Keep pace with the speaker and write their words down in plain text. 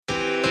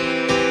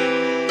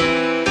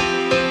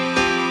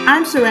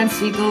I'm Suran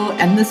Siegel,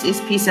 and this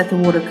is Peace at the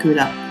Water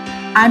Cooler.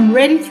 I'm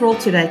really thrilled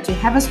today to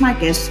have as my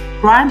guest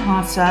Brian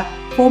Hartzer,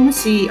 former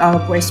CEO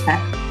of Westpac,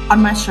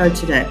 on my show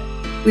today.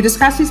 We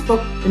discuss his book,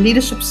 The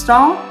Leadership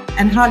Style,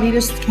 and how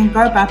leaders can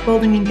go about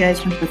building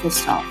engagement with their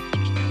staff.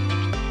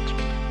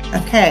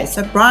 Okay,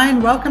 so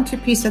Brian, welcome to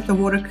Peace at the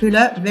Water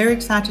Cooler. Very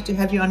excited to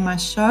have you on my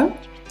show.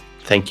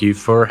 Thank you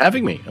for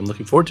having me. I'm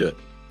looking forward to it.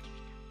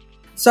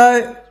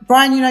 So,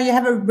 Brian, you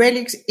have a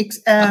really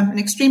an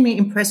extremely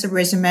impressive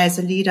resume as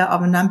a leader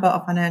of a number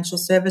of financial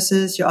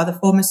services. You are the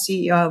former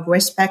CEO of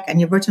Westpac,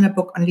 and you've written a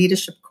book on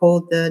leadership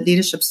called The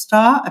Leadership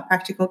Star, a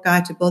practical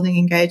guide to building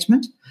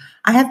engagement.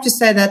 I have to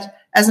say that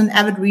as an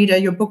avid reader,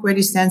 your book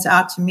really stands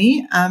out to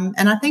me.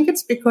 And I think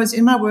it's because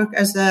in my work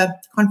as a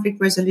conflict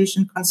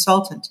resolution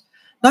consultant,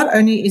 not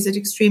only is it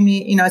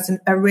extremely, it's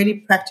a really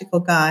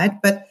practical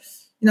guide, but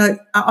I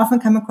often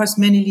come across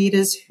many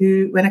leaders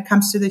who, when it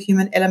comes to the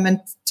human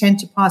element, tend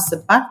to pass the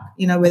buck,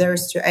 whether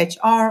it's to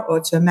HR or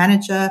to a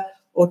manager,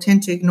 or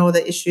tend to ignore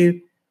the issue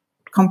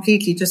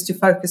completely just to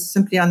focus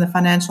simply on the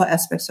financial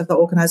aspects of the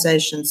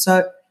organization.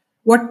 So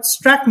what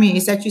struck me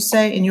is that you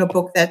say in your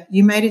book that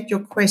you made it your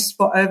quest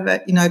for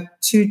over,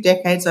 2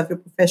 decades of your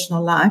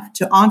professional life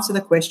to answer the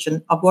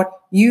question of what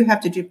you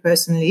have to do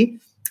personally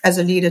as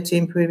a leader to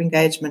improve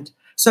engagement.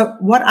 So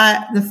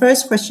the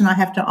first question I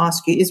have to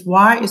ask you is,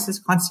 why is this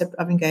concept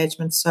of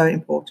engagement so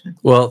important?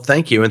 Well,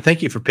 thank you. And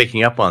thank you for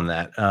picking up on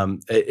that.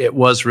 It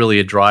was really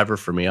a driver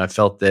for me. I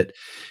felt that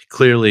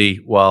clearly,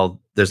 while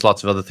there's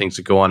lots of other things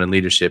that go on in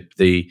leadership,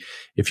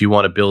 if you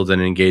want to build an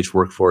engaged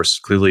workforce,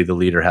 clearly the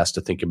leader has to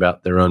think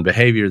about their own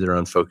behavior, their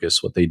own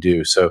focus, what they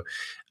do. So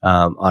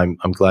I'm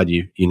glad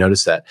you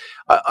noticed that.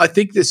 I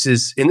think this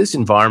is, in this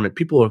environment,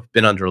 people have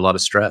been under a lot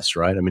of stress,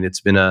 right? I mean,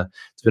 it's been a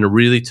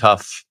really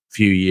tough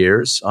few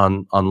years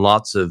on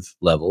lots of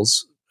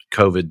levels.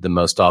 COVID, the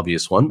most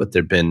obvious one, but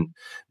there've been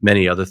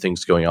many other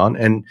things going on.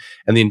 And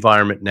the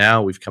environment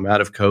now, we've come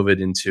out of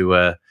COVID into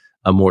a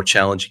more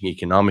challenging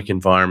economic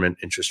environment,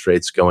 interest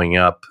rates going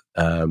up,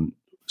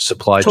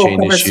 supply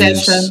chain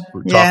issues,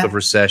 talk of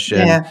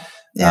recession,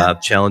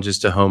 challenges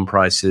to home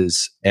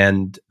prices,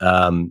 and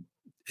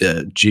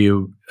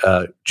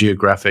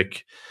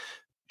geographic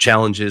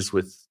challenges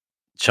with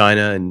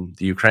China and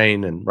the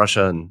Ukraine and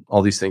Russia and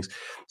all these things.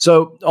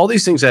 So all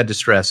these things add to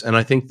stress. And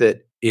I think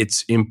that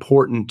it's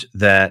important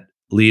that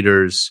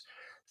leaders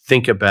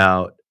think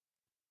about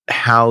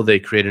how they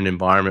create an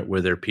environment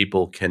where their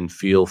people can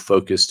feel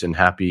focused and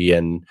happy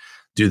and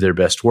do their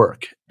best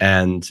work.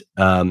 And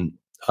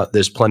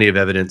there's plenty of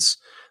evidence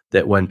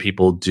that when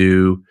people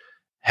do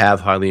have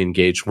highly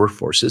engaged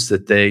workforces,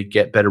 that they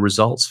get better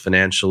results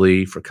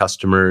financially for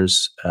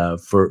customers,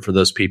 for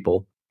those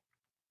people.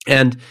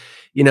 And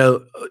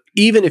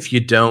even if you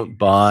don't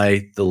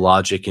buy the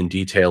logic in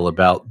detail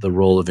about the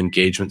role of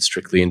engagement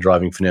strictly in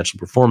driving financial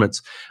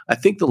performance, I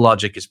think the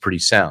logic is pretty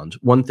sound.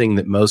 One thing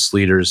that most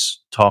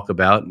leaders talk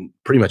about, and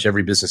pretty much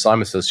every business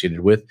I'm associated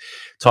with,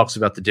 talks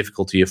about the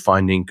difficulty of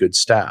finding good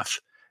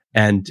staff.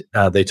 And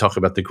they talk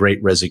about the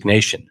Great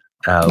Resignation,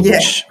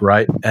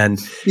 right? And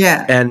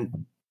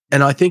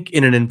I think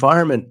in an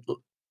environment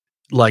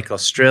like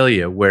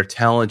Australia, where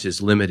talent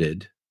is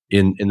limited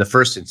in the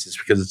first instance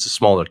because it's a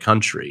smaller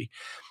country,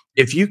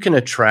 if you can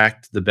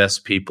attract the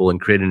best people and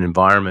create an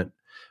environment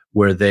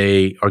where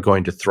they are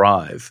going to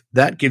thrive,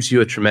 that gives you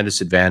a tremendous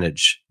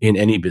advantage in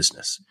any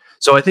business.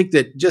 So I think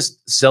that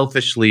just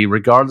selfishly,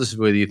 regardless of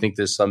whether you think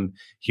there's some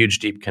huge,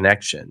 deep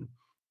connection,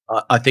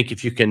 I think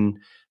if you can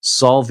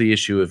solve the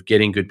issue of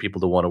getting good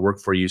people to want to work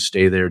for you,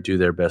 stay there, do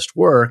their best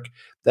work,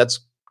 that's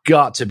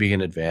got to be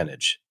an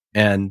advantage.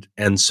 And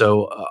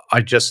so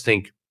I just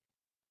think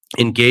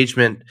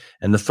engagement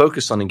and the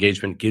focus on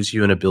engagement gives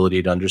you an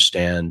ability to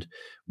understand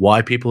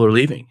why people are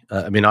leaving.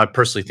 I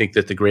personally think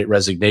that the Great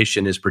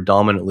Resignation is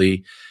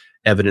predominantly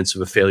evidence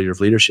of a failure of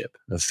leadership,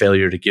 a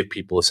failure to give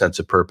people a sense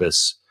of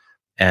purpose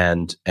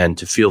and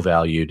to feel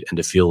valued and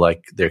to feel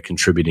like they're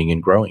contributing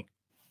and growing.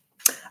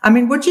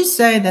 Would you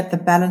say that the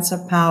balance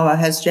of power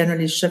has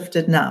generally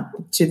shifted now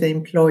to the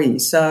employee?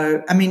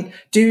 So,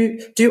 do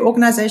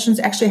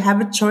organizations actually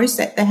have a choice?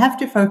 That they have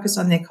to focus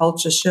on their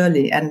culture,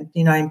 surely, and,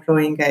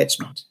 employee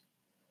engagement?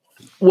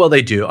 Well,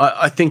 they do.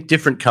 I think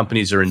different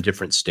companies are in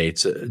different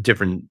states,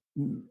 different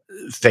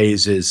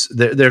phases.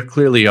 There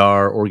clearly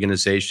are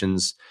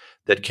organizations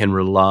that can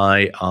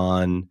rely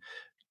on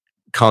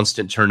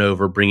constant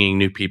turnover, bringing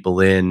new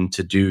people in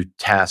to do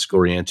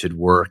task-oriented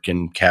work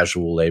and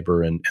casual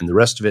labor and the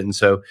rest of it. And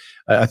so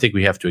I think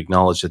we have to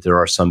acknowledge that there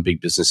are some big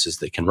businesses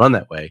that can run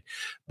that way.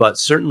 But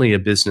certainly a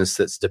business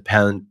that's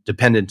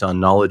dependent on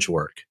knowledge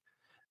work,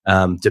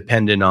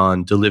 dependent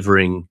on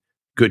delivering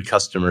good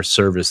customer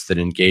service that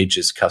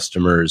engages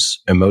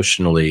customers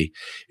emotionally,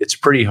 it's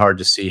pretty hard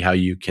to see how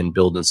you can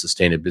build and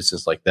sustain a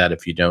business like that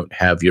if you don't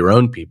have your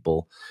own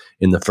people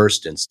in the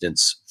first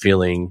instance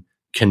feeling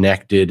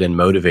connected and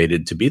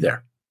motivated to be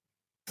there.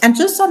 And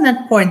just on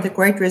that point, the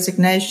Great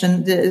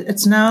Resignation,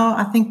 it's now,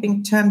 I think,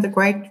 being termed the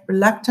Great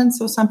Reluctance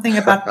or something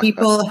about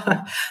people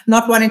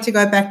not wanting to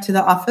go back to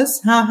the office.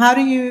 How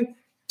do you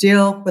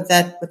deal with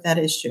that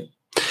issue?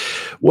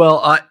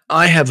 Well,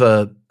 I have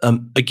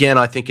again,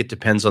 I think it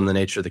depends on the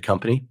nature of the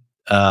company.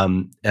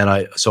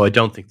 So I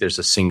don't think there's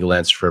a single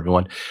answer for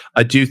everyone.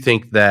 I do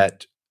think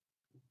that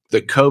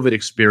the COVID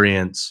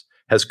experience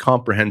has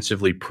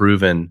comprehensively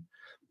proven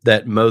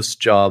that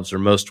most jobs or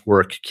most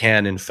work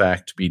can in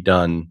fact be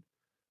done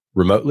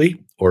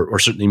remotely, or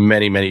certainly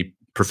many, many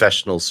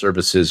professional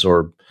services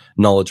or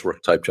knowledge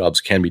work type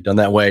jobs can be done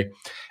that way.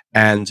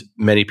 And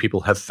many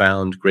people have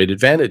found great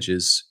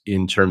advantages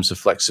in terms of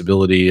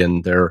flexibility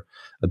and their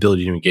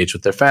ability to engage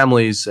with their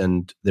families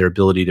and their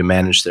ability to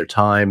manage their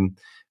time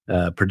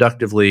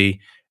productively.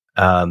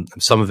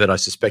 Some of it, I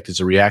suspect, is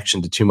a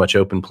reaction to too much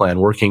open plan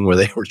working where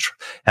they were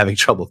having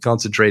trouble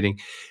concentrating.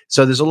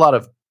 So there's a lot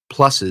of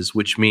pluses,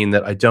 which mean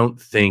that I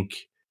don't think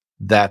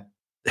that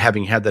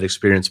having had that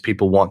experience,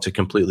 people want to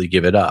completely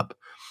give it up.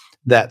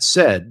 That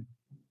said,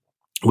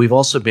 we've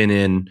also been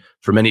in,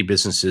 for many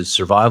businesses,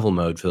 survival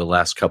mode for the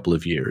last couple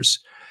of years,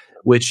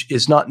 which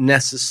is not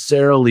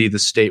necessarily the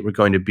state we're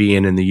going to be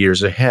in the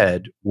years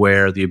ahead,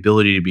 where the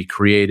ability to be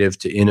creative,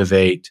 to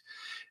innovate,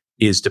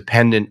 is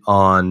dependent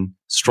on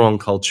strong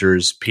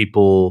cultures,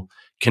 people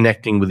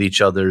connecting with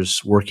each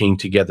other's, working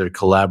together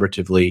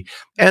collaboratively,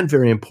 and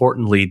very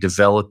importantly,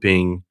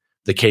 developing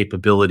the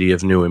capability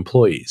of new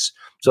employees.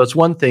 So it's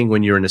one thing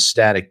when you're in a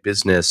static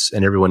business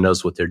and everyone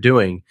knows what they're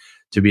doing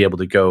to be able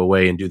to go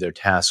away and do their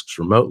tasks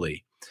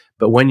remotely.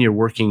 But when you're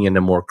working in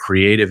a more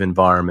creative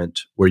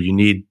environment where you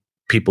need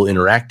people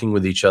interacting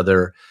with each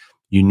other,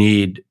 you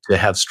need to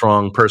have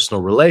strong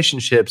personal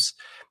relationships,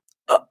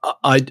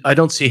 I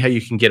don't see how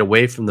you can get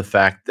away from the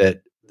fact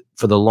that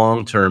for the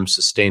long-term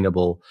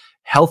sustainable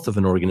health of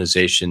an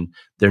organization,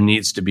 there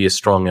needs to be a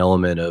strong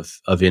element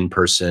of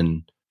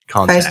in-person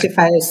contact.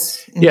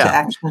 Face-to-face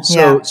interaction.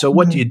 Yeah. So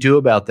what do you do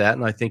about that?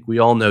 And I think we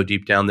all know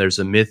deep down there's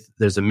a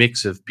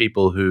mix of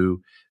people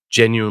who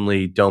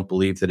genuinely don't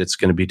believe that it's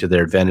going to be to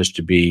their advantage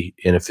to be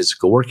in a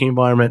physical working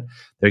environment.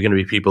 There are going to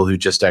be people who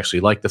just actually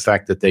like the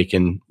fact that they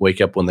can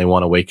wake up when they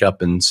want to wake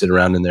up and sit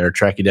around in their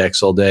tracky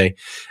decks all day.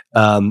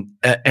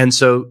 And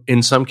so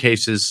in some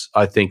cases,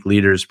 I think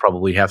leaders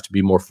probably have to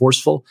be more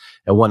forceful.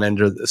 At one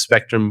end of the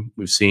spectrum,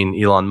 we've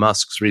seen Elon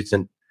Musk's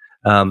recent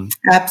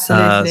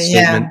Absolutely,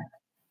 statement. Yeah.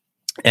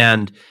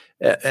 And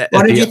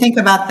what did you think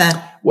about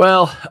that?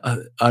 Well,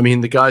 I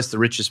mean, the guy's the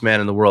richest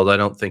man in the world. I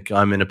don't think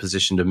I'm in a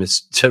position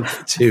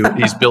to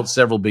he's built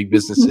several big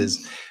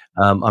businesses.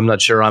 I'm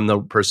not sure I'm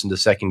the person to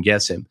second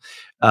guess him.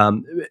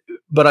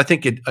 But I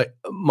think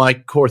my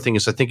core thing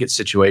is I think it's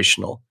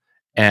situational,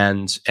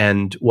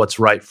 and what's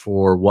right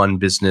for one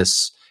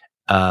business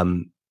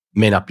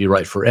may not be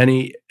right for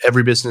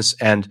every business,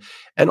 and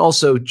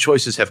also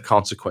choices have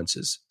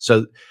consequences.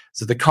 So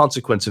the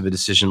consequence of a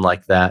decision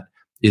like that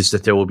is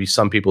that there will be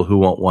some people who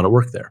won't want to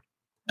work there.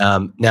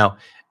 Now,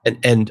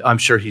 and I'm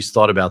sure he's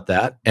thought about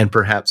that, and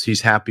perhaps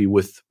he's happy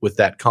with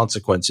that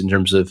consequence in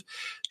terms of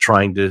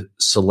trying to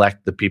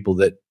select the people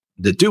that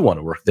do want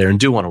to work there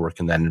and do want to work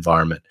in that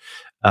environment.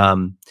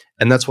 And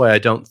that's why I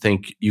don't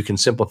think you can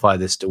simplify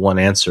this to one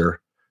answer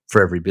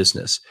for every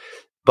business.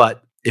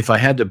 But if I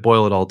had to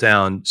boil it all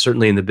down,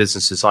 certainly in the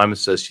businesses I'm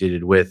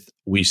associated with,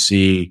 we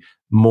see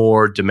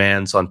more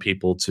demands on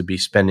people to be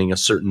spending a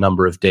certain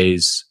number of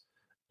days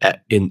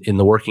in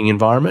the working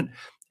environment,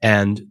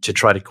 and to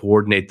try to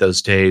coordinate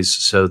those days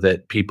so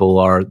that people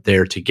are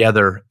there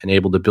together and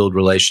able to build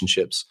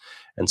relationships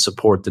and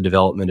support the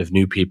development of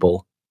new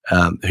people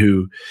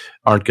who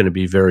aren't going to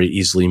be very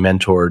easily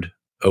mentored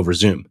over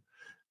Zoom.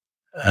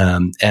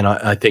 And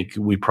I think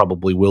we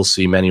probably will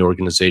see many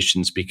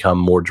organizations become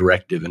more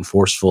directive and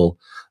forceful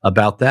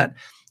about that.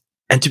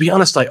 And to be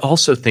honest, I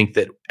also think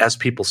that as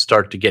people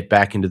start to get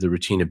back into the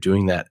routine of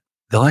doing that,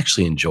 they'll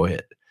actually enjoy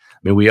it.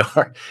 I mean,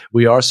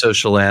 we are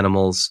social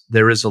animals.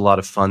 There is a lot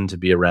of fun to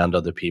be around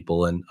other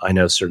people. And I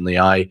know certainly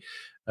I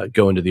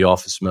go into the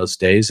office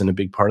most days, and a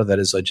big part of that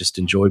is I just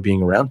enjoy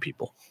being around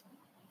people.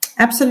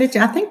 Absolutely.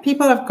 I think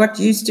people have got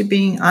used to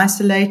being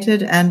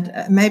isolated, and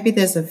maybe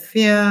there's a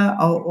fear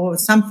or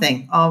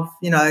something of,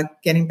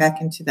 getting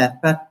back into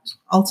that. But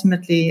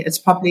ultimately, it's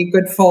probably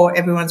good for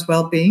everyone's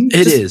well-being.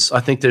 It is. I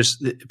think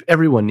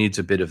everyone needs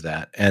a bit of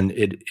that. And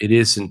it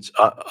isn't,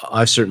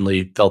 I've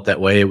certainly felt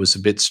that way. It was a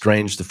bit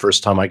strange the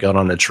first time I got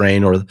on a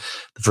train or the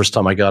first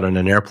time I got on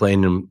an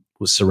airplane and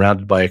was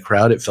surrounded by a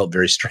crowd. It felt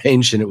very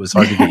strange, and it was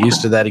hard to get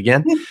used to that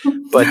again.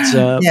 But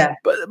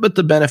but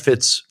the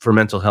benefits for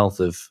mental health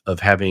of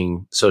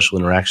having social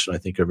interaction, I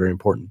think, are very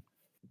important.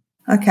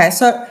 Okay,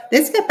 so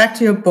let's get back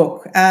to your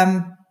book.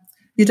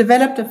 You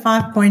developed a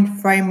 5-point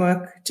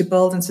framework to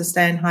build and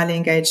sustain highly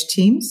engaged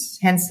teams,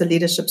 hence the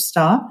Leadership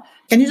Star.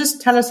 Can you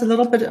just tell us a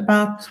little bit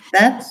about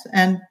that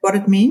and what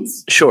it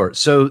means? Sure.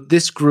 So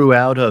this grew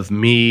out of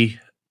me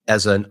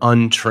as an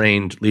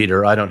untrained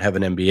leader. I don't have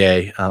an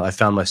MBA. I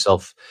found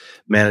myself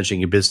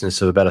managing a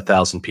business of about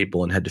 1,000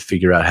 people and had to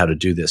figure out how to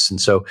do this. And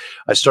so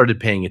I started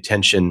paying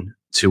attention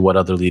to what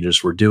other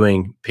leaders were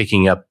doing,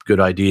 picking up good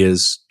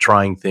ideas,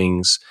 trying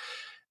things,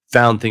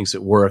 found things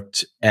that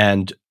worked.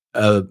 And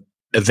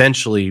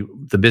eventually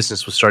the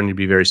business was starting to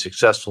be very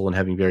successful and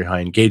having very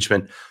high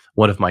engagement.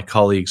 one of my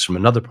colleagues from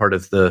another part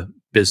of the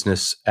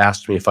business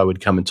asked me if I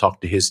would come and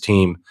talk to his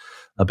team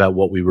about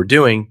what we were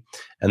doing.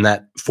 And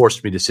that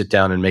forced me to sit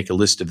down and make a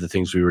list of the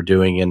things we were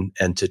doing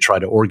and to try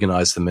to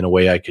organize them in a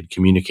way I could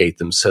communicate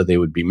them so they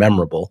would be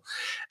memorable.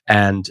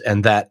 And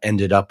that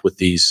ended up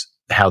with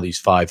how these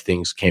 5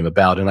 things came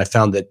about. And I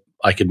found that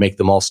I could make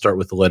them all start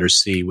with the letter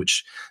C,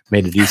 which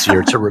made it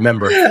easier to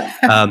remember.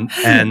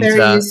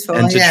 Very useful,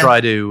 and to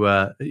try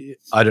to,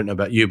 I don't know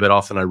about you, but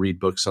often I read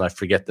books and I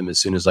forget them as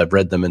soon as I've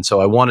read them. And so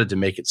I wanted to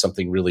make it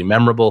something really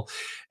memorable.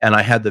 And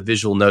I had the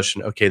visual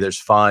notion, okay, there's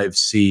 5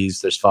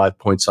 C's, there's 5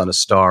 points on a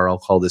star. I'll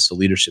call this a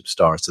leadership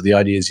star. So the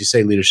idea is you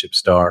say leadership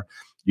star,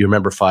 you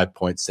remember 5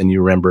 points, then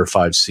you remember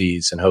 5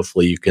 C's, and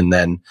hopefully you can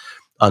then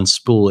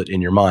unspool it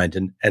in your mind.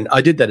 And I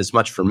did that as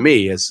much for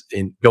me as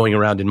in going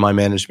around in my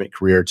management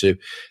career to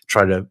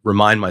try to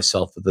remind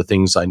myself of the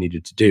things I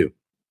needed to do.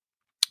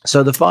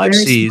 So the 5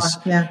 Very C's,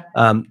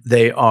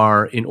 they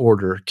are in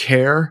order: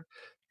 care,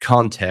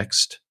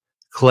 context,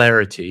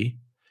 clarity,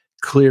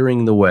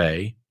 clearing the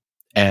way,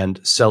 and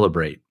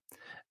celebrate.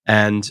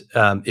 And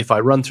if I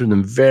run through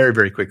them very,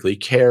 very quickly,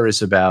 care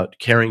is about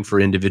caring for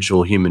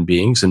individual human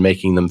beings and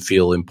making them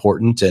feel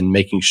important and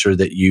making sure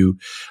that you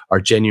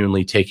are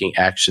genuinely taking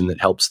action that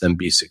helps them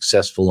be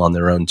successful on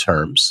their own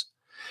terms.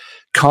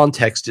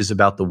 Context is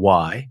about the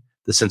why,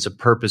 the sense of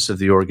purpose of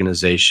the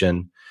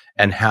organization,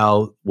 and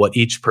how what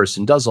each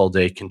person does all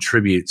day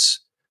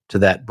contributes to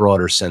that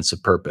broader sense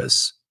of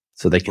purpose.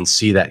 So they can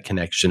see that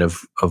connection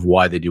of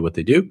why they do what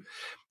they do.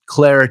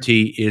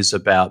 Clarity is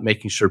about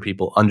making sure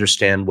people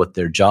understand what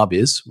their job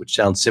is, which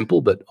sounds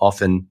simple, but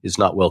often is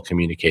not well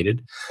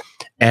communicated,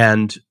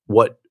 and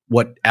what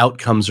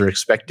outcomes are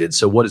expected.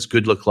 So what does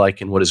good look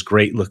like and what does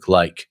great look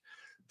like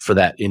for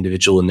that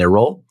individual in their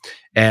role?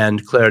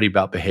 And clarity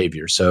about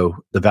behavior. So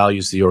the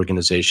values of the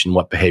organization,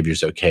 what behavior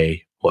is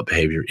okay, what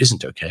behavior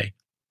isn't okay.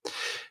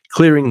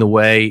 Clearing the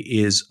way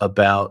is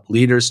about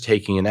leaders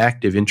taking an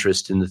active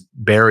interest in the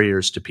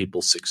barriers to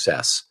people's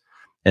success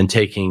and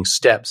taking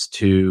steps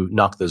to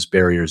knock those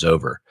barriers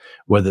over,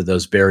 whether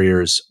those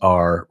barriers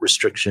are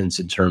restrictions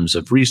in terms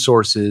of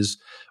resources,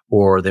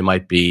 or they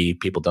might be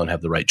people don't have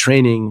the right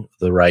training,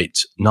 the right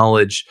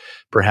knowledge.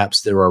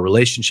 Perhaps there are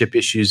relationship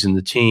issues in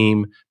the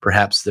team.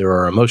 Perhaps there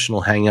are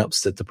emotional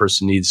hangups that the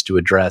person needs to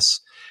address.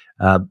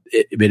 But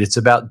it's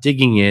about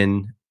digging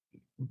in,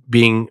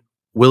 being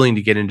willing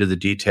to get into the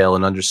detail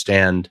and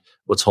understand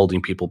what's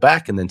holding people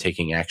back, and then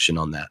taking action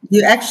on that.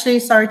 You actually,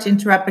 sorry to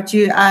interrupt,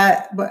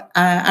 but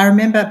I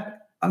remember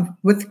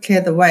with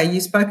Clear the Way, you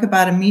spoke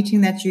about a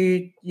meeting that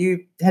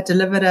you had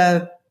delivered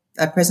a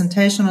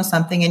presentation or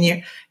something,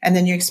 and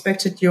then you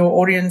expected your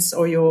audience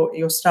or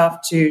your staff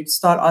to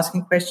start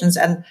asking questions,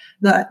 and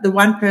the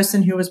one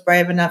person who was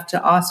brave enough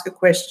to ask a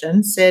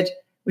question said,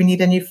 "We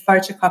need a new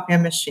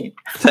photocopier machine."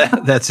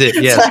 That's it.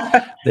 Yes.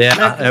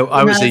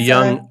 I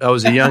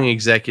was a young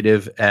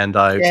executive, and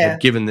I had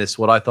given this,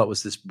 what I thought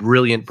was this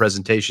brilliant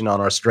presentation on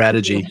our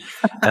strategy.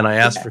 And I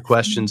asked for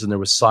questions, and there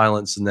was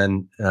silence. And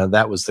then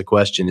that was the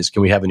question: is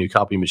can we have a new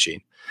copy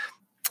machine?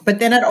 But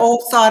then it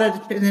all started,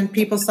 and then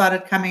people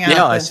started coming out.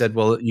 Yeah, I said,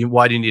 well,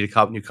 why do you need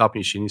a new copy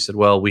machine? He said,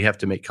 well, we have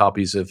to make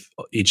copies of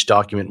each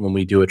document when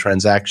we do a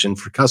transaction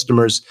for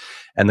customers,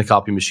 and the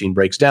copy machine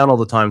breaks down all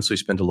the time, so we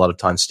spend a lot of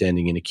time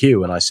standing in a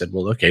queue. And I said,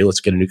 well, okay,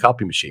 let's get a new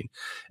copy machine.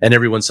 And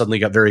everyone suddenly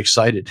got very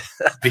excited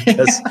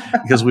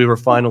because we were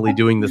finally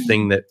doing the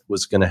thing that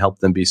was going to help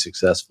them be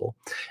successful.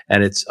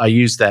 And I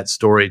use that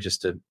story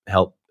just to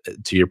help,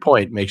 to your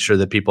point, make sure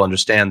that people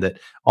understand that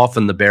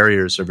often the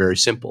barriers are very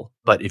simple.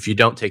 But if you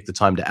don't take the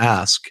time to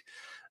ask,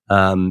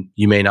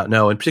 you may not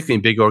know. And particularly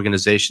in big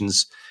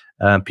organizations,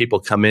 people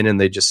come in and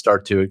they just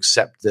start to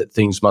accept that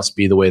things must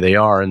be the way they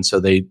are. And so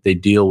they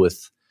deal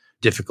with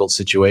difficult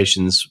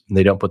situations and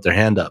they don't put their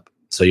hand up.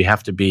 So you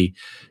have to be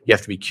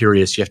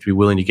curious. You have to be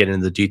willing to get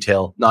into the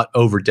detail, not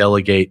over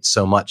delegate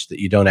so much that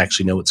you don't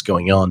actually know what's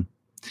going on.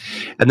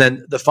 And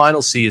then the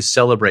final C is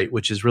celebrate,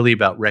 which is really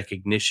about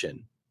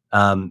recognition.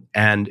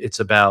 And it's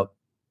about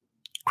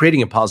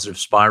creating a positive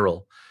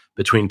spiral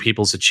between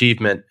people's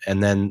achievement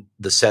and then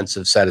the sense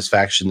of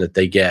satisfaction that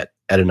they get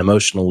at an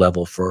emotional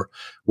level for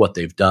what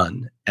they've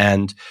done.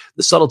 And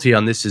the subtlety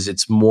on this is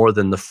it's more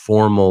than the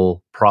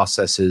formal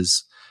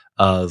processes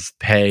of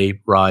pay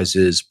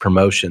rises,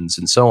 promotions,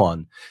 and so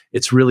on.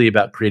 It's really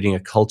about creating a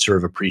culture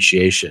of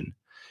appreciation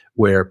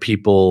where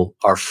people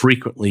are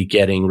frequently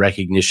getting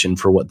recognition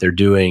for what they're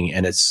doing,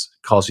 and it's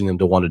causing them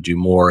to want to do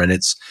more. And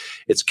it's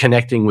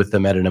connecting with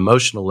them at an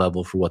emotional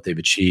level for what they've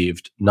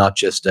achieved, not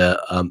just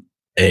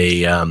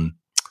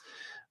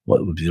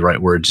what would be the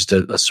right word? Just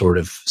a sort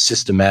of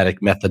systematic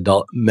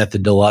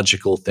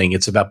methodological thing.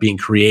 It's about being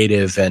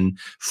creative and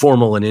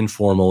formal and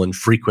informal and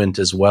frequent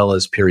as well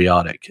as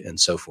periodic and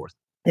so forth.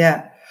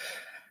 Yeah.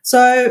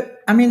 So,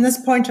 I mean, this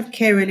point of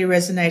care really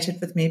resonated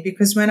with me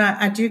because when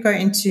I do go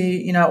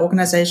into,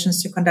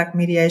 organizations to conduct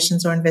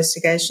mediations or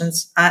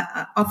investigations,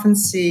 I often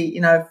see,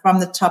 from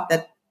the top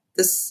that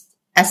this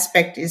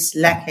aspect is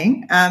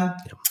lacking.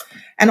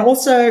 And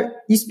also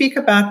you speak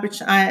about,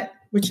 which I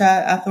which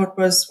I thought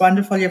was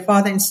wonderful. Your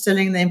father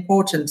instilling the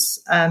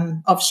importance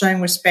of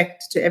showing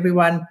respect to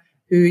everyone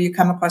who you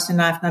come across in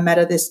life, no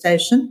matter their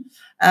station.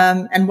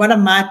 And one of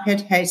my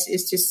pet hates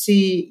is to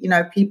see,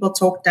 people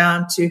talk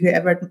down to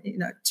whoever,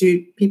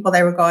 to people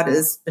they regard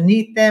as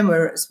beneath them,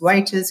 or as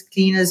waiters,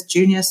 cleaners,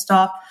 junior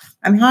staff.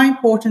 I mean, how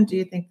important do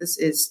you think this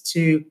is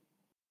to,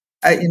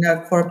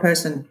 for a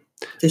person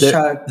to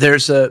show?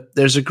 There's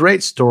a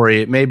great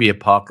story. It may be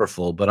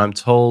apocryphal, but I'm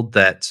told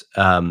that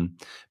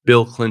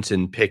Bill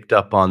Clinton picked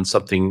up on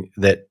something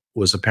that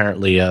was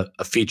apparently a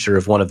feature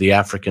of one of the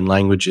African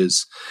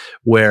languages,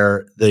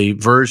 where the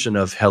version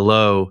of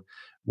hello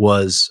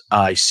was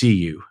 "I see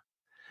you,"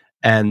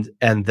 and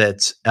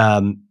that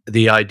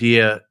the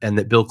idea, and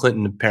that Bill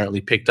Clinton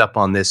apparently picked up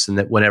on this, and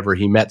that whenever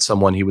he met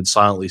someone, he would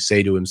silently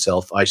say to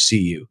himself, "I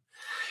see you."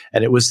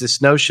 And it was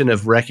this notion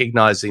of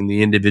recognizing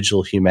the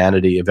individual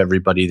humanity of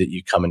everybody that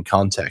you come in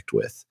contact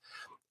with,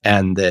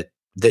 and that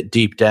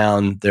deep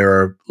down there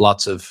are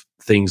lots of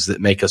things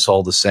that make us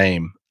all the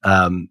same.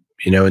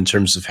 In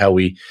terms of how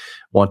we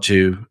want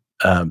to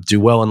do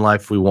well in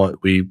life, we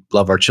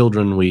love our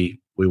children, we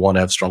want to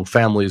have strong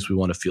families, we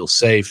want to feel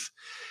safe,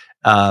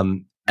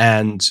 and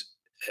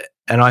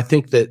I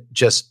think that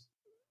just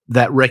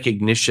that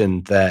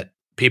recognition that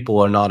people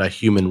are not a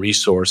human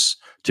resource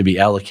to be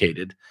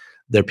allocated,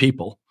 they're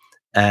people.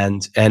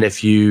 And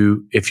if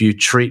you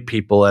treat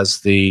people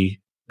as the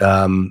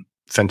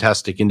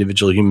fantastic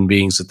individual human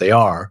beings that they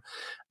are,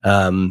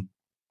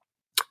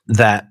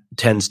 that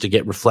tends to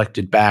get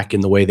reflected back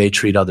in the way they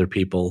treat other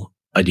people,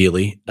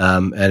 ideally,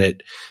 and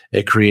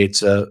it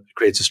creates a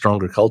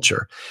stronger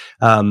culture.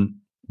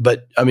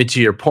 But I mean,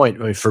 to your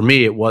point, for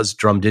me, it was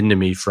drummed into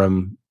me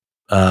from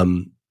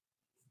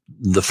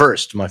the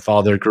first. My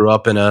father grew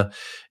up in a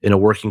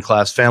working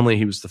class family.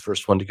 He was the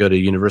first one to go to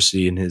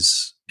university in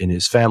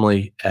his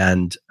family,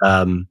 and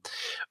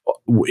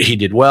he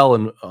did well.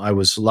 And I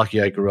was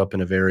lucky. I grew up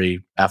in a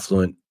very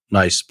affluent,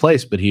 nice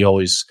place. But he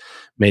always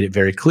made it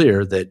very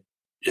clear that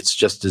it's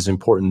just as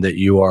important that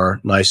you are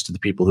nice to the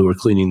people who are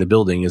cleaning the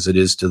building as it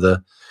is to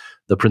the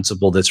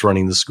principal that's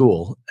running the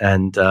school.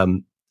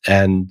 So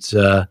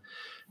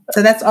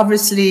that's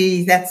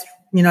obviously that's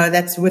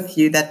with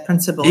you, that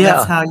principle.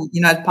 Yeah. That's how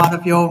part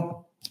of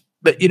your.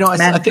 But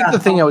I think the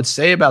thing I would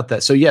say about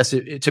that. So yes,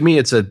 to me,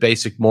 it's a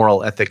basic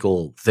moral,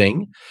 ethical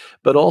thing,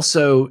 but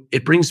also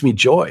it brings me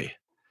joy.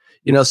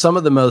 Some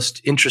of the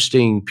most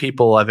interesting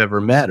people I've ever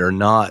met are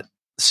not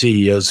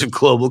CEOs of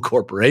global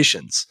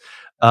corporations.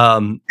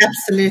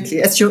 Absolutely,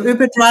 it's your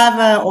Uber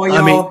driver or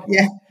your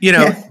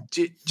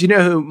Do you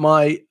know who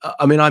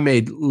I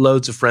made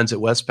loads of friends at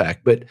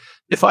Westpac, but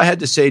if I had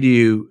to say to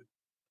you,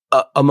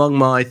 among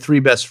my three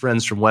best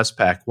friends from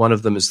Westpac, one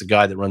of them is the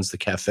guy that runs the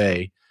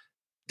cafe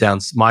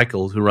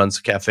Michael, who runs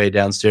the cafe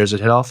downstairs at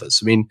head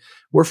office. I mean,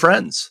 we're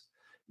friends.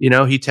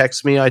 He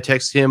texts me, I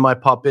text him, I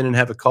pop in and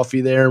have a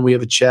coffee there, and we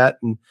have a chat,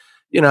 and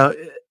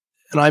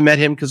and I met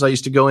him because I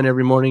used to go in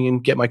every morning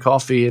and get my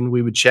coffee, and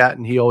we would chat,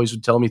 and he always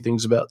would tell me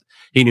things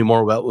he knew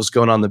more about what was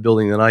going on in the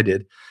building than I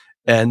did.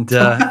 And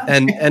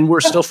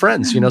we're still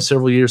friends,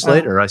 several years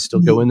later. I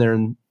still go in there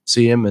and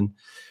see him, and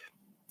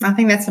I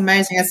think that's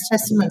amazing. It's a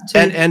testament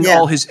to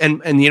all his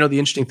and the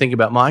interesting thing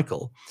about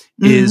Michael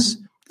is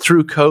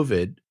through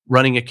COVID,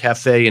 running a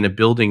cafe in a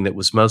building that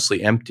was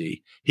mostly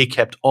empty, he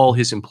kept all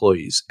his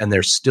employees, and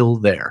they're still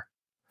there.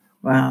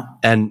 Wow.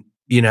 And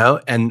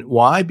and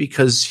why?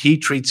 Because he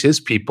treats his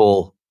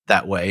people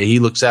that way. He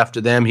looks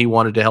after them. He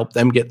wanted to help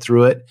them get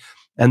through it,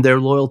 and they're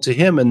loyal to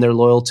him, and they're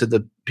loyal to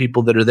the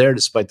people that are there,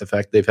 despite the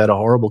fact they've had a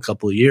horrible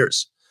couple of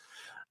years.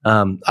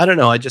 I don't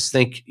know. I just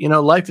think,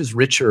 life is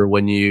richer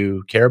when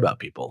you care about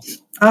people.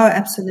 Oh,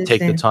 absolutely.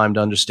 Take the time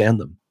to understand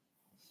them.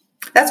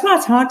 That's why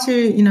it's hard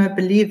to,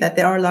 believe that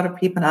there are a lot of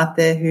people out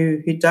there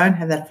who don't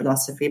have that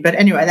philosophy. But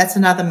anyway, that's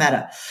another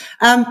matter.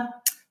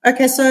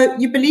 Okay, so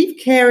you believe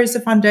care is the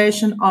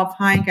foundation of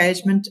high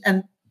engagement,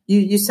 and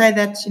you say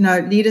that,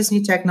 leaders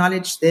need to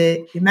acknowledge their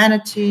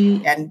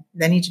humanity, and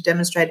they need to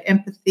demonstrate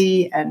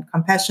empathy and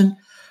compassion.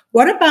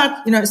 What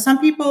about, some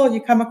people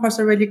you come across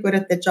are really good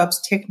at their jobs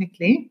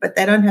technically, but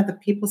they don't have the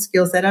people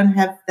skills. They don't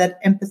have that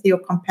empathy or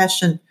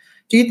compassion.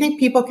 Do you think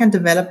people can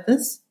develop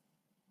this?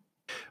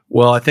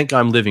 Well, I think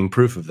I'm living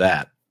proof of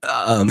that.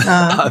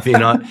 I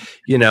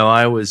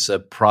was a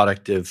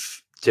product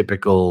of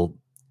typical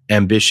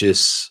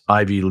ambitious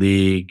Ivy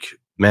League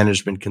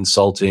management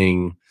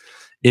consulting,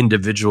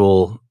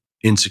 individual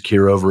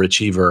insecure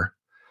overachiever.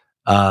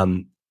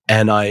 And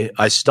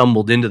I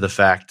stumbled into the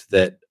fact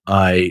that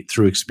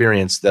through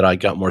experience, that I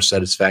got more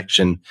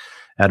satisfaction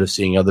out of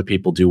seeing other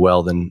people do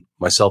well than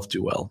myself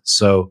do well.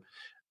 So,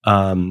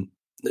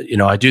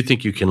 I do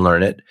think you can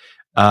learn it.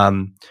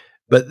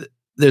 But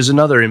there's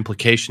another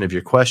implication of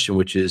your question,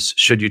 which is,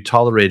 should you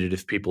tolerate it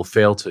if people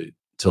fail to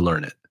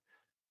learn it?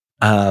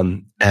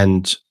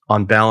 And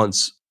on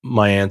balance,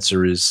 my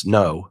answer is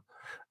no.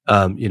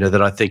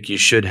 That I think you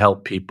should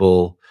help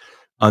people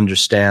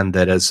understand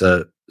that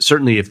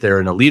certainly if they're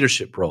in a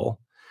leadership role,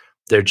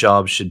 their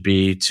job should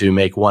be to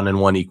make 1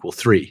 and 1 equal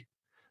 3.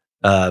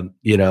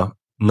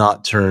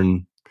 Not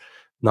turn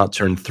not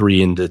turn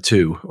 3 into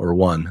 2 or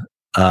 1.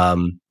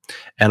 And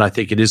I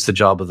think it is the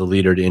job of the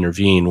leader to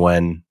intervene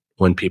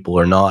when people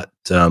are not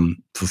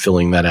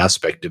fulfilling that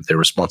aspect of their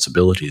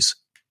responsibilities.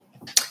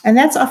 And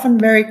that's often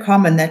very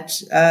common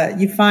that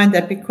you find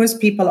that because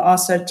people are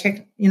so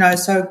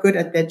so good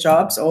at their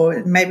jobs,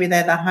 or maybe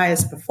they're the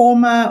highest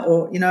performer,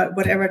 or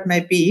whatever it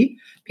may be,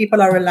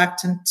 people are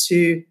reluctant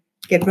to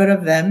get rid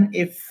of them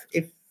if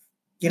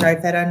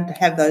they don't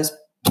have those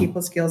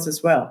people skills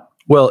as well.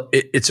 Well,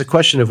 it's a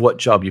question of what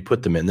job you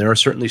put them in. There are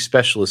certainly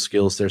specialist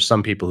skills. There's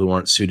some people who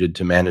aren't suited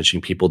to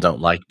managing people,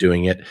 don't like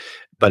doing it.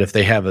 But if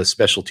they have a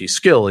specialty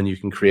skill and you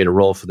can create a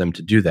role for them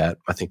to do that,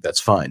 I think that's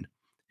fine.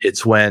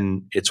 It's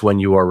when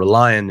you are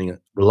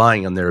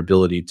relying on their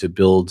ability to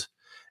build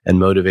and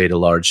motivate a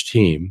large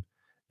team,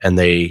 and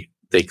they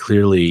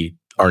clearly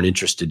aren't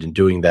interested in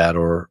doing that,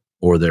 or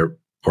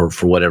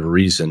for whatever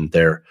reason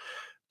they're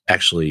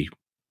actually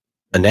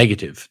a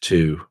negative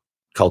to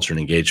culture and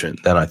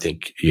engagement. Then I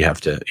think you have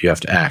to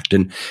act.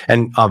 And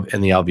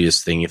the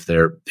obvious thing, if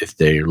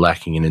they're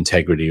lacking in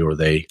integrity, or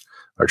they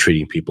are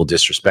treating people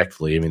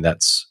disrespectfully, I mean,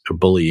 that's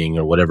bullying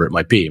or whatever it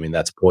might be. I mean,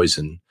 that's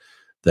poison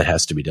that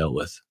has to be dealt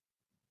with.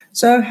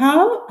 So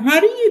how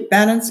do you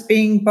balance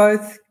being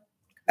both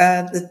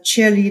the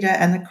cheerleader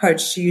and the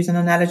coach, to use an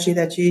analogy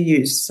that you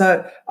use?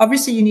 So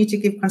obviously you need to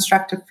give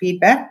constructive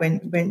feedback when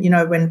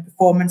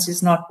performance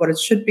is not what it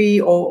should be,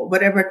 or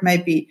whatever it may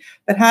be.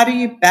 But how do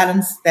you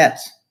balance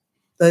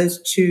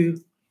those two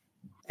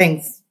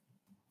things?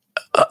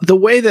 The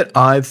way that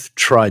I've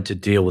tried to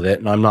deal with it,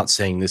 and I'm not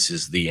saying this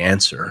is the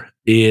answer,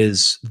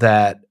 is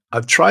that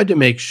I've tried to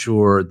make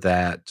sure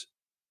that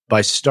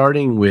by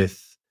starting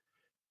with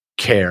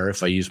care,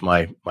 if I use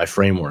my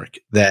framework,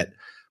 that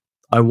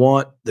I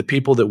want the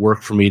people that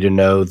work for me to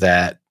know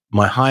that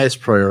my highest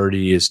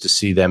priority is to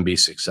see them be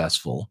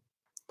successful.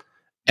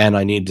 And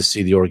I need to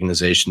see the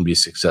organization be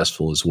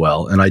successful as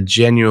well. And I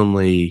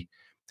genuinely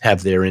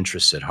have their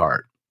interests at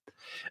heart.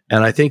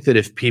 And I think that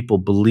if people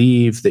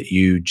believe that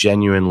you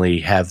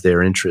genuinely have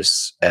their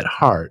interests at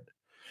heart,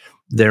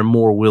 they're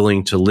more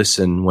willing to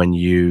listen when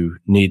you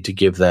need to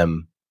give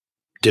them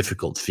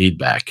difficult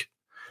feedback,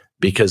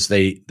 because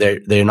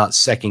they're not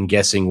second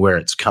guessing where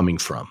it's coming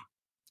from.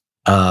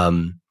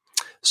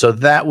 So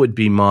that would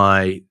be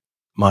my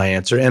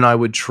answer. And I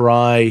would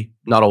try,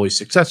 not always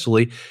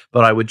successfully,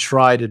 but I would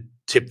try to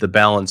tip the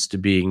balance to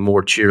being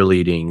more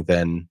cheerleading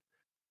than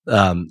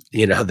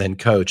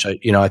coach.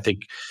 I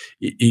think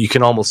you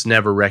can almost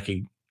never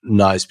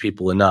recognize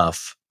people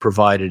enough,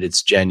 provided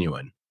it's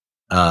genuine,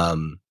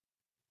 and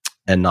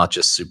not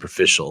just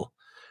superficial.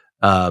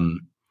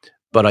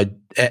 But I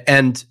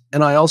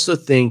also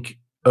think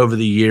over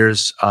the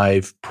years,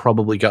 I've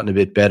probably gotten a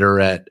bit better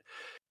at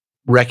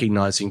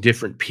recognizing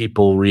different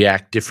people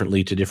react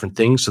differently to different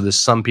things. So there's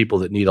some people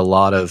that need a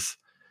lot of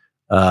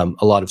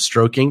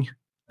stroking.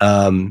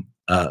 One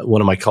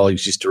of my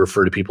colleagues used to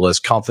refer to people as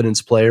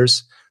confidence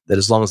players, that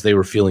as long as they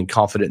were feeling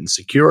confident and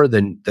secure,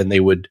 then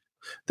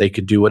they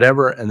could do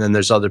whatever. And then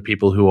there's other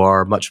people who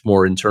are much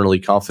more internally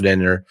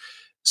confident, or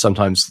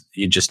sometimes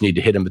you just need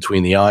to hit them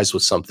between the eyes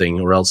with something,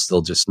 or else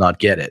they'll just not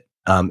get it.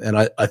 And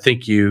I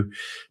think you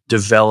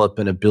develop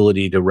an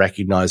ability to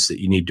recognize that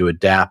you need to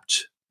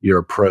adapt your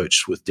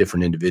approach with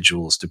different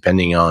individuals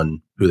depending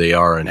on who they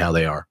are and how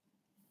they are.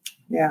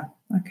 Yeah.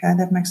 Okay.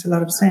 That makes a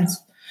lot of sense.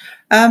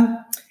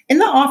 In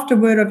the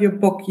afterword of your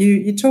book,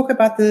 you talk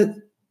about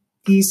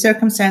the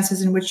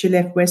circumstances in which you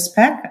left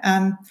Westpac.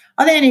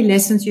 Are there any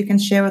lessons you can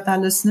share with our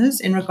listeners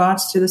in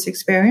regards to this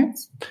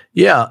experience?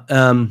 Yeah.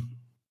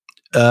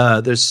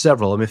 There's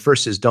several. I mean,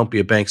 first is don't be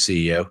a bank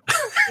CEO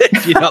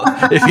if you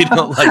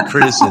don't like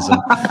criticism.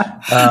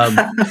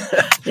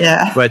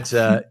 Yeah. But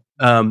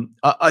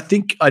I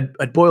think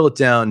I'd boil it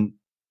down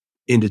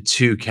into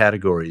two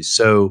categories.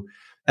 So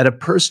at a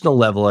personal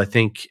level, I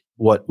think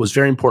what was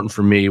very important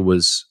for me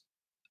was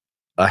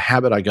a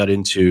habit I got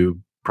into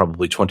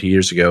probably 20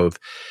 years ago of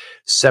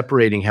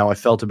separating how I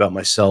felt about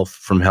myself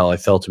from how I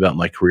felt about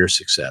my career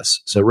success.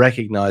 So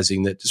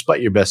recognizing that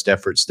despite your best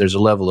efforts, there's a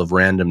level of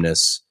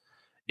randomness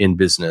in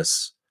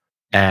business,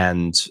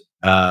 and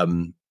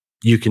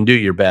you can do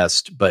your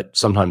best, but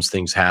sometimes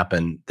things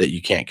happen that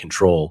you can't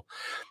control,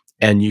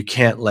 and you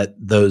can't let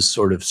those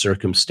sort of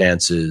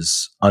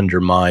circumstances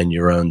undermine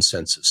your own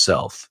sense of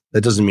self.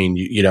 That doesn't mean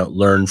you don't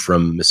learn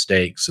from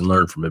mistakes and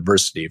learn from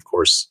adversity. Of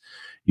course,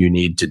 you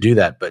need to do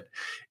that, but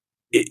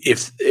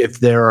if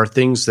there are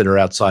things that are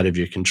outside of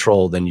your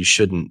control, then you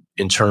shouldn't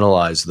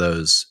internalize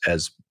those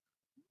as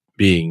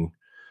being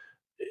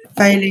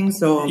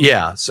failings or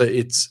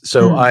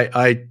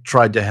I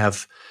tried to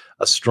have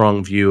a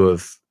strong view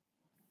of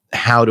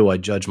how do I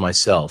judge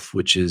myself,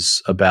 which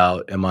is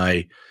about, am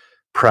I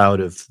proud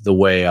of the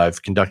way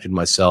I've conducted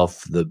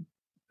myself?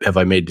 Have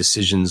I made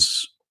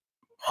decisions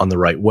on the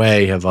right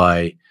way? Have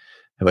I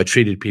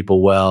treated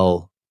people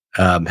well?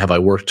 Have I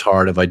worked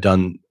hard? Have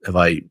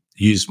I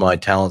used my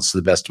talents to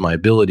the best of my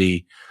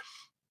ability?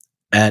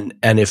 And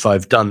if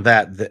I've done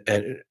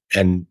that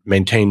and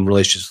maintained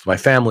relationships with my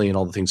family and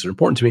all the things that are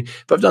important to me,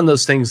 if I've done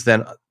those things,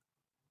 then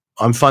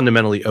I'm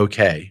fundamentally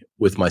okay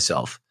with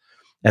myself.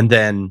 And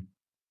then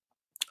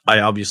I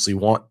obviously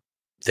want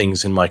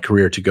things in my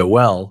career to go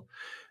well.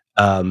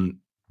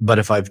 But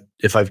if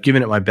I've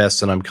given it my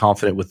best and I'm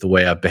confident with the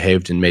way I've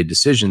behaved and made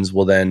decisions,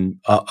 well, then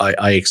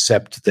I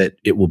accept that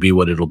it will be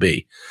what it'll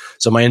be.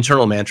 So my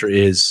internal mantra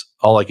is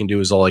all I can do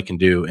is all I can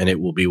do, and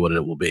it will be what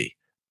it will be.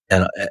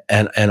 And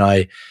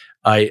I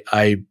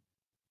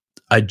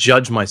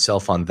judge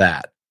myself on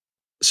that.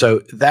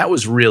 So that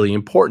was really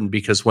important,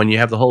 because when you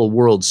have the whole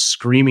world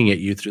screaming at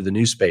you through the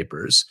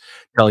newspapers,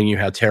 telling you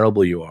how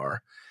terrible you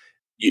are,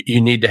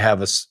 you need to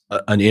have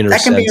an inner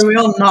sense. That can be a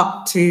real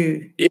knock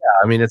to. Yeah,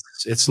 I mean,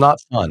 it's not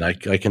fun. I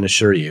can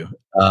assure you.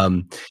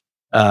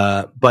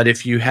 But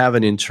if you have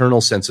an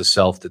internal sense of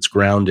self that's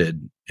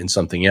grounded in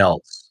something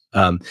else,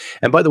 and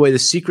by the way, the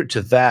secret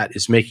to that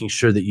is making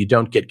sure that you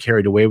don't get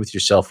carried away with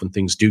yourself when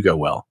things do go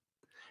well.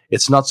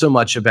 It's not so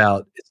much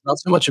about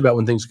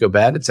when things go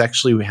bad. It's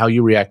actually how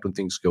you react when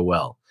things go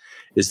well.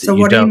 So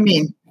what do you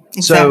mean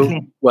exactly?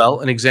 So, well,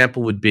 an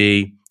example would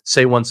be,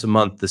 say, once a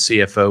month the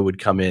CFO would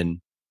come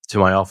in to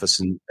my office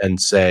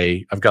and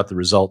say, I've got the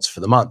results for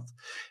the month.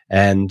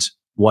 And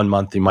one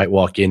month he might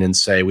walk in and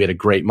say, we had a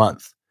great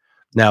month.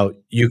 Now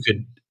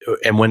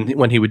and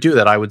when he would do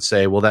that, I would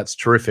say, well, that's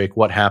terrific.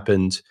 What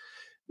happened?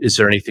 Is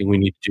there anything we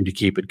need to do to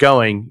keep it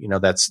going?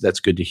 That's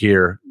good to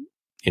hear,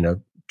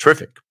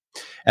 terrific.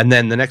 And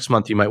then the next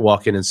month he might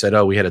walk in and said,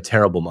 oh, we had a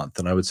terrible month.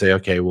 And I would say,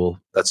 okay, well,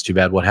 that's too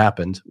bad. What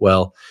happened?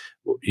 Well,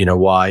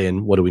 why,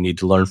 and what do we need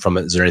to learn from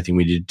it? Is there anything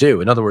we need to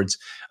do? In other words,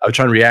 I would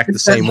try and react the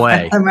same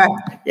way,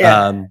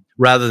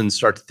 rather than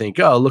start to think,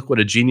 oh, look what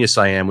a genius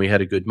I am. We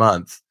had a good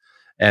month.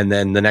 And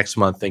then the next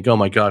month think, oh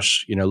my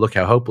gosh, look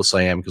how hopeless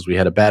I am because we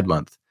had a bad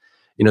month.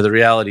 The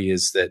reality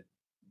is that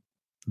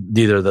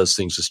neither of those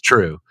things is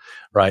true.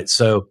 Right.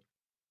 So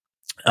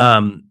I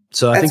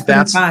think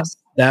that's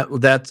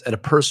at a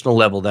personal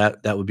level,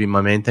 that would be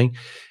my main thing.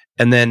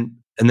 And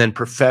then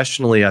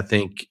professionally, I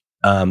think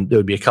there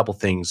would be a couple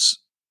things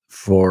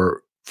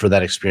for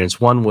that experience.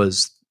 One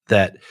was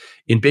that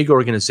in big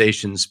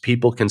organizations,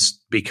 people can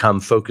become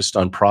focused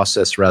on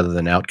process rather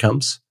than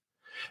outcomes,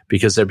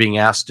 because they're being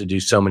asked to do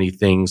so many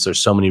things.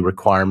 There's so many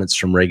requirements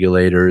from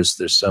regulators.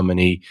 There's so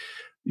many,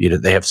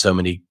 they have so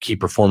many key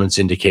performance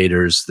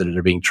indicators that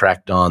are being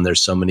tracked on.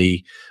 There's so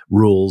many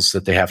rules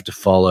that they have to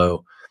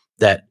follow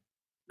that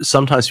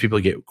sometimes people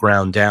get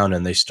ground down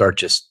and they start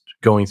just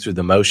going through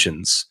the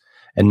motions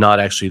and not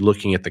actually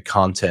looking at the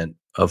content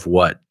of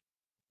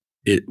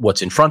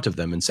what's in front of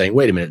them and saying,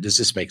 wait a minute, does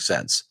this make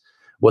sense?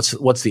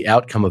 What's the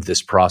outcome of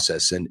this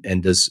process?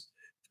 And does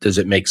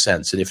it make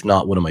sense? And if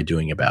not, what am I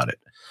doing about it?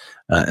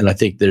 And I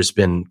think there's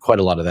been quite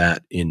a lot of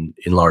that in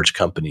large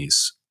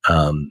companies.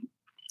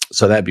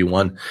 So that'd be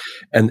one.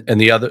 And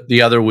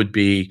the other would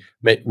be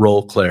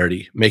role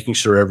clarity, making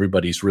sure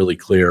everybody's really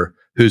clear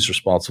who's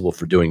responsible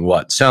for doing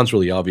what. Sounds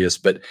really obvious,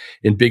 but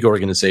in big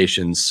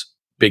organizations,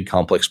 big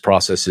complex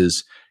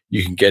processes,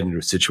 you can get into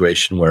a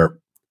situation where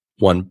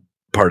one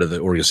part of the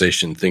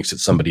organization thinks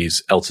it's somebody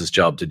else's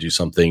job to do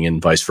something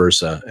and vice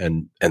versa,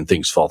 and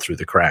things fall through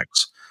the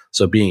cracks.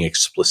 So being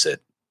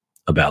explicit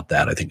about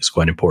that, I think, is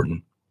quite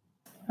important.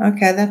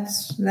 Okay,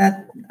 that's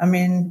that. I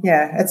mean,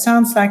 yeah, it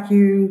sounds like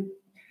you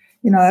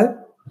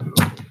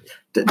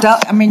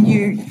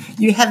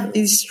have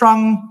these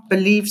strong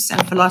beliefs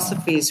and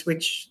philosophies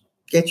which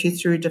get you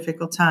through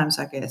difficult times,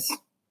 I guess.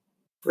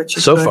 Which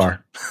is so good.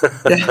 Far.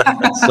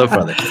 So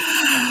far.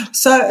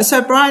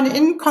 So Brian,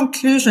 in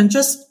conclusion,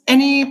 just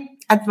any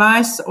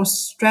advice or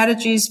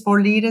strategies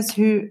for leaders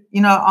who,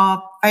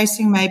 are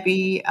facing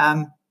maybe,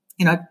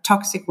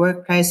 toxic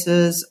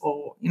workplaces,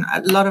 or,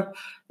 a lot of,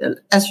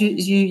 as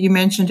you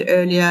mentioned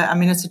earlier, I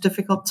mean, it's a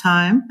difficult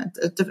time.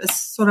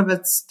 It's sort of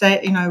a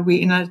state, we're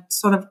in a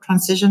sort of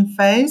transition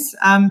phase.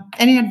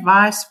 Any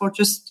advice for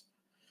just,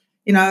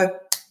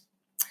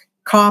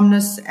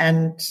 calmness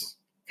and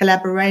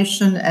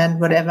collaboration and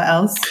whatever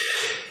else?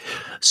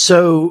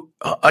 So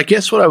I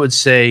guess what I would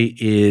say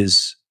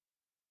is,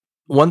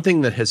 one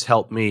thing that has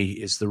helped me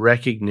is the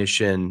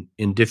recognition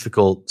in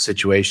difficult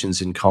situations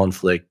in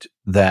conflict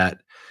that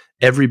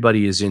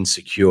everybody is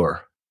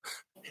insecure.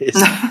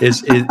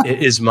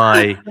 Is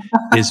my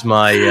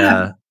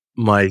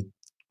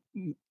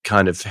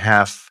kind of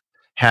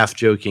half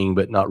joking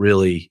but not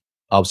really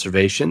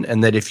observation,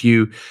 and that if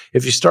you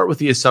start with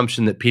the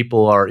assumption that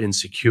people are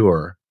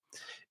insecure,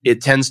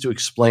 it tends to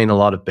explain a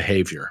lot of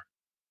behavior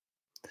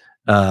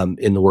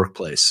in the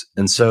workplace.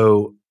 And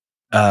so,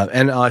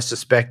 and I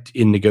suspect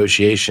in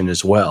negotiation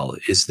as well,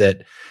 is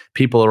that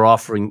people are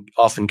often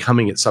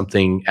coming at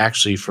something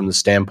actually from the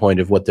standpoint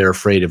of what they're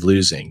afraid of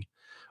losing,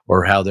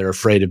 or how they're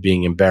afraid of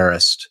being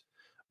embarrassed,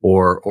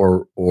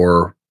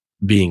 or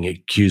being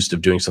accused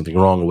of doing something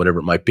wrong, or whatever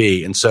it might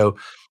be. And so,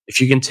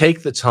 if you can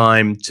take the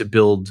time to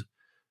build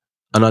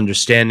an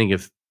understanding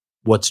of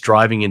what's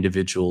driving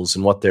individuals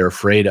and what they're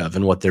afraid of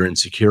and what they're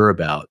insecure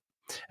about,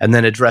 and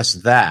then address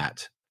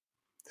that,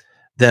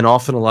 then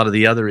often a lot of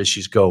the other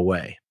issues go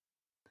away.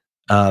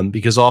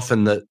 Because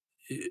often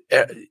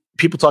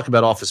people talk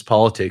about office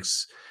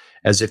politics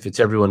as if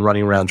it's everyone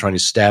running around trying to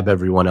stab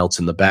everyone else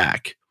in the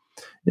back.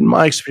 in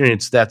my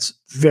experience, that's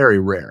very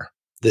rare.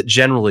 That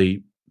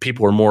generally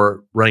people are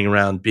more running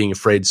around being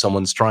afraid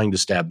someone's trying to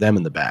stab them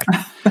in the back,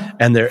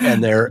 and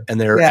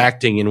they're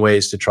acting in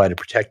ways to try to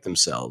protect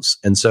themselves.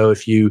 And so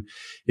if you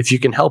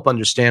can help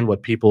understand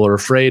what people are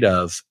afraid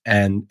of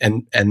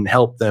and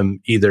help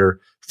them either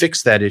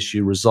fix that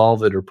issue,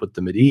 resolve it, or put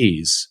them at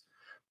ease,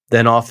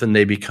 then often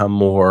they become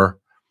more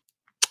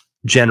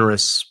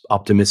generous,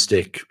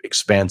 optimistic,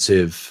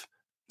 expansive,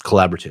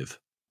 collaborative.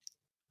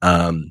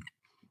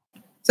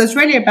 So it's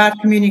really about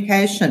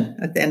communication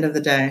at the end of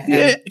the day.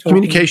 Yeah,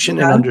 communication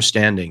and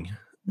understanding,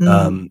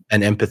 and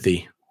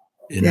empathy,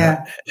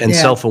 and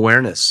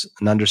self-awareness,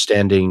 and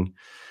understanding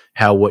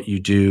how what you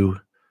do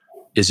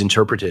is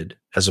interpreted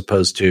as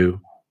opposed to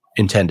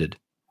intended.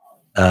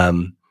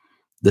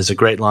 There's a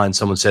great line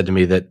someone said to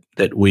me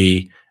that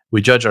we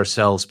judge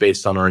ourselves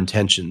based on our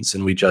intentions,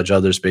 and we judge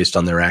others based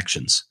on their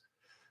actions.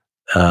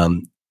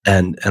 And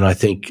I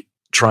think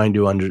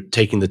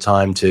taking the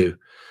time to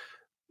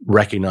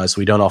recognize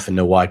we don't often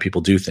know why people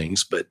do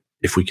things, but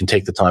if we can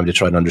take the time to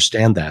try to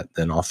understand that,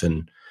 then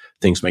often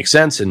things make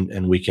sense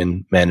and we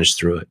can manage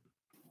through it.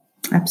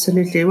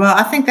 Absolutely. Well,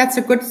 I think that's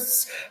a good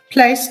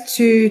place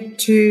to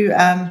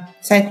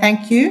say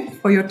thank you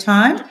for your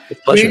time. It's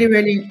a pleasure. Really,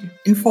 really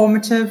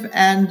informative,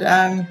 and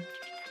I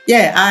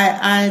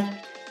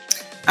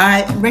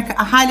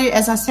highly,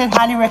 as I said,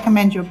 highly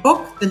recommend your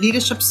book, The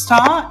Leadership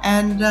Star,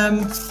 and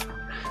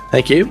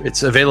thank you.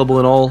 It's available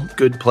in all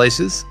good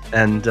places,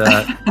 and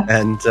there's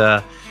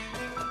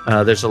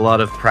a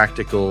lot of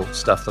practical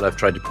stuff that I've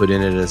tried to put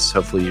in it, as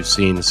hopefully you've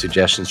seen,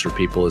 suggestions for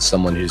people as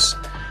someone who's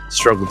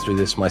struggled through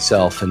this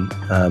myself. And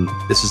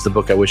this is the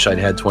book I wish I'd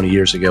had 20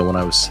 years ago when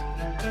I was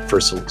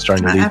first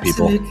starting to lead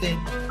people. Absolutely.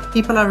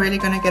 People are really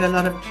going to get a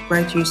lot of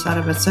great use out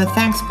of it. So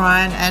thanks,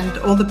 Brian, and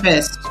all the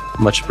best.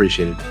 Much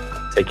appreciated.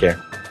 Take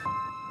care.